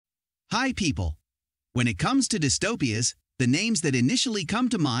Hi people! When it comes to dystopias, the names that initially come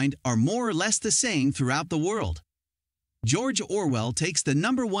to mind are more or less the same throughout the world. George Orwell takes the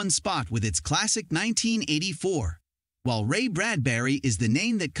 #1 spot with its classic 1984, while Ray Bradbury is the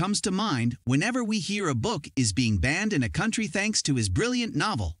name that comes to mind whenever we hear a book is being banned in a country thanks to his brilliant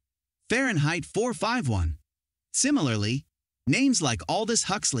novel, Fahrenheit 451. Similarly, names like Aldous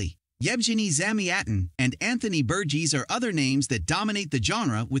Huxley, Yevgeny Zamyatin, and Anthony Burgess are other names that dominate the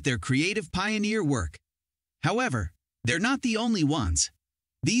genre with their creative pioneer work. However, they're not the only ones.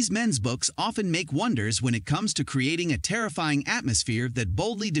 These men's books often make wonders when it comes to creating a terrifying atmosphere that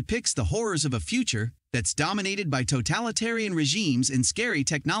boldly depicts the horrors of a future that's dominated by totalitarian regimes and scary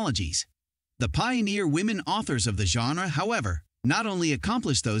technologies. The pioneer women authors of the genre, however, not only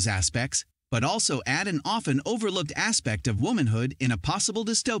accomplish those aspects, but also add an often overlooked aspect of womanhood in a possible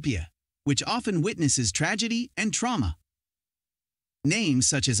dystopia, which often witnesses tragedy and trauma. Names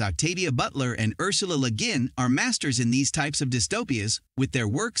such as Octavia Butler and Ursula Le Guin are masters in these types of dystopias, with their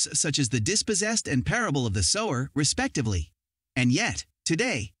works such as The Dispossessed and Parable of the Sower, respectively. And yet,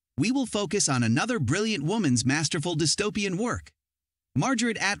 today, we will focus on another brilliant woman's masterful dystopian work,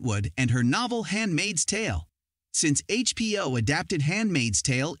 Margaret Atwood and her novel Handmaid's Tale. Since HBO adapted Handmaid's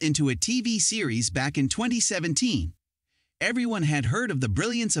Tale into a TV series back in 2017, everyone had heard of the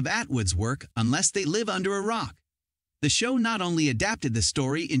brilliance of Atwood's work unless they live under a rock. The show not only adapted the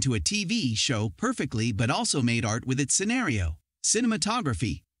story into a TV show perfectly but also made art with its scenario,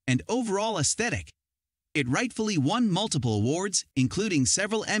 cinematography, and overall aesthetic. It rightfully won multiple awards, including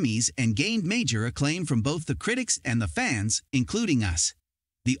several Emmys, and gained major acclaim from both the critics and the fans, including us.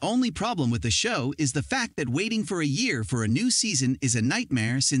 The only problem with the show is the fact that waiting for a year for a new season is a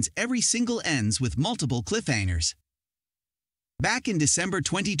nightmare since every single ends with multiple cliffhangers. Back in December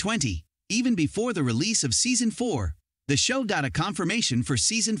 2020, even before the release of Season 4, the show got a confirmation for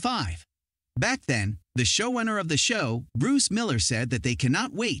Season 5. Back then, the showrunner of the show, Bruce Miller, said that they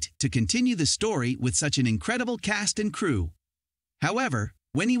cannot wait to continue the story with such an incredible cast and crew. However,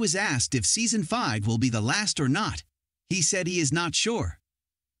 when he was asked if Season 5 will be the last or not, he said he is not sure.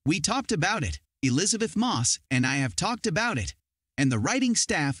 We talked about it, Elizabeth Moss and I have talked about it, and the writing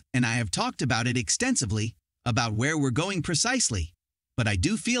staff and I have talked about it extensively, about where we're going precisely. But I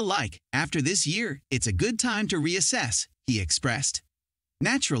do feel like, after this year, it's a good time to reassess, he expressed.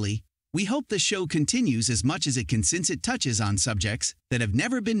 Naturally, we hope the show continues as much as it can since it touches on subjects that have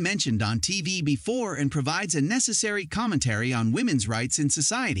never been mentioned on TV before and provides a necessary commentary on women's rights in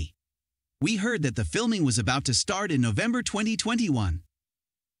society. We heard that the filming was about to start in November 2021.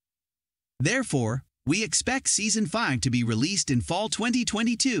 Therefore, we expect Season 5 to be released in fall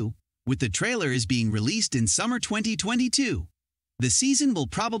 2022, with the trailers being released in summer 2022. The season will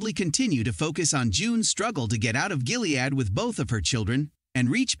probably continue to focus on June's struggle to get out of Gilead with both of her children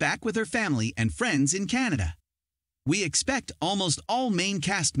and reach back with her family and friends in Canada. We expect almost all main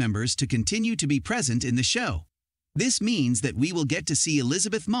cast members to continue to be present in the show. This means that we will get to see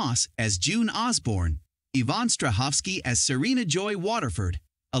Elizabeth Moss as June Osborne, Yvonne Strahovski as Serena Joy Waterford,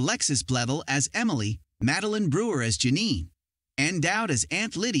 Alexis Bledel as Emily, Madeline Brewer as Janine, Ann Dowd as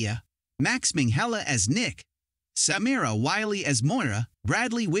Aunt Lydia, Max Minghella as Nick, Samira Wiley as Moira,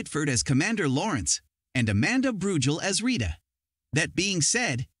 Bradley Whitford as Commander Lawrence, and Amanda Brugel as Rita. That being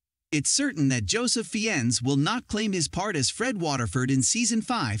said, it's certain that Joseph Fiennes will not claim his part as Fred Waterford in Season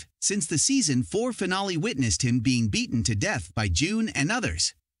 5, since the Season 4 finale witnessed him being beaten to death by June and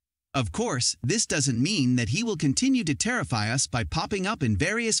others. Of course, this doesn't mean that he will continue to terrify us by popping up in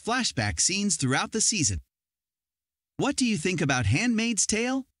various flashback scenes throughout the season. What do you think about Handmaid's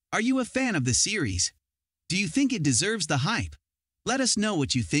Tale? Are you a fan of the series? Do you think it deserves the hype? Let us know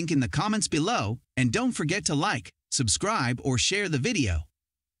what you think in the comments below, and don't forget to like, subscribe, or share the video.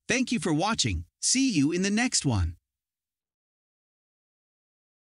 Thank you for watching. See you in the next one.